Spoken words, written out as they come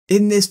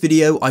In this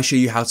video, I show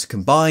you how to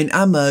combine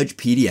and merge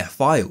PDF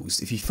files.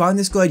 If you find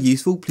this guide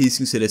useful, please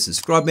consider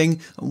subscribing,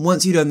 and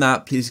once you've done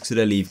that, please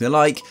consider leaving a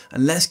like,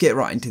 and let's get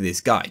right into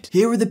this guide.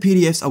 Here are the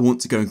PDFs I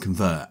want to go and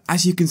convert.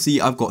 As you can see,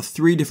 I've got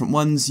 3 different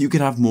ones. You could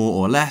have more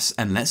or less,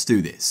 and let's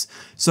do this.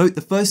 So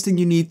the first thing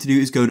you need to do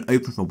is go and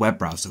open up a web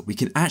browser. We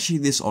can actually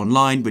do this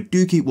online, but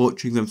do keep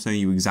watching, I'm showing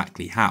you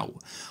exactly how.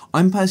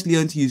 I'm personally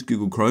going to use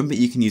Google Chrome, but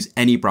you can use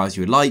any browser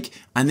you would like,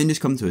 and then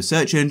just come to a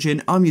search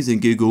engine. I'm using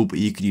Google, but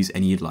you could use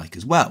any you'd like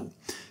as well.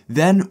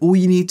 Then all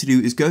you need to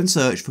do is go and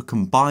search for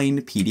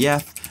combined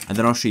PDF, and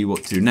then I'll show you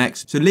what to do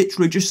next. So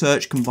literally just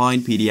search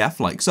combined PDF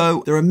like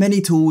so. There are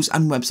many tools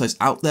and websites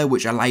out there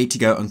which allow you to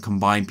go and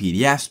combine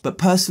PDFs, but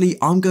personally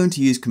I'm going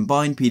to use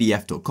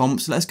combinedpdf.com,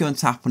 so let's go and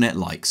tap on it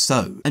like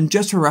so. And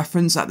just for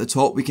reference, at the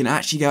top we can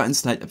actually go out and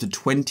select up to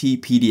 20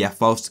 PDF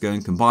files to go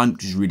and combine,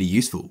 which is really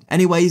useful.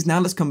 Anyways, now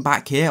let's come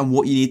back here, and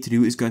what you need to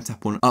do is go and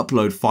tap on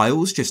upload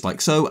files just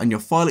like so, and your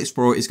file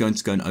explorer is going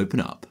to go and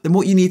open up. Then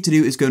what you need to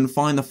do is go and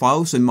find the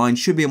files. So mine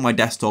should be on my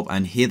desktop,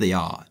 and here they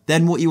are.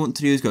 Then what you want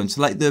to do is go and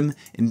select them.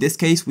 In this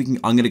case, I'm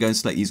going to go and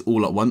select these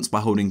all at once by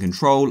holding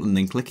Control and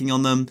then clicking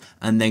on them,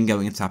 and then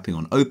going and tapping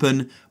on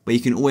open. But you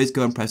can always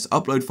go and press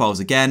upload files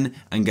again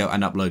and go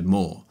and upload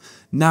more.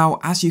 Now,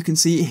 as you can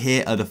see,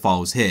 here are the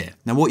files here.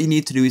 Now, what you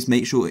need to do is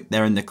make sure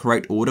they're in the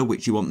correct order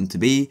which you want them to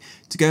be.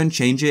 To go and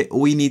change it,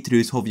 all you need to do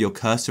is hover your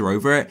cursor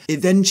over it.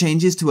 It then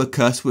changes to a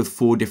cursor with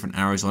 4 different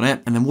arrows on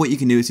it. And then what you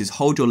can do is just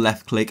hold your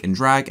left click and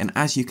drag. And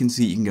as you can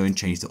see, you can go and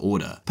change the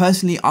order.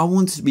 Personally, I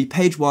want it to be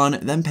page 1,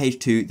 then page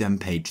 2, then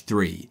page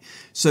 3.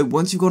 So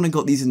once you've gone and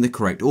got these in the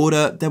correct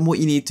order, then what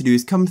you need to do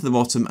is come to the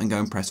bottom and go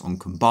and press on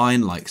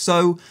combine like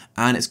so.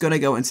 And it's going to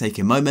go and take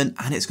a moment,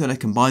 and it's going to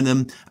combine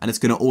them, and it's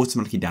going to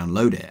automatically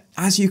download it.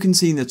 As you can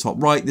see in the top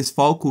right, this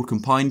file called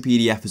combined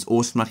PDF is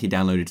automatically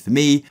downloaded for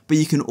me, but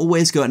you can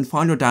always go and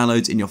find your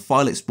downloads in your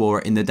file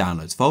explorer in the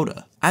downloads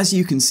folder. As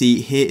you can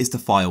see, here is the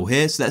file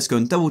here, so let's go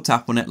and double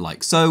tap on it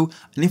like so.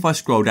 And if I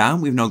scroll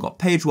down, we've now got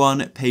page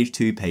 1, page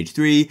 2, page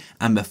 3,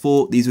 and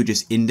before these were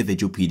just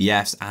individual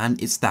PDFs,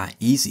 and it's that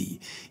easy.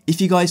 If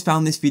you guys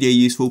found this video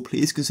useful,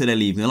 please consider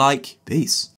leaving a like. Peace.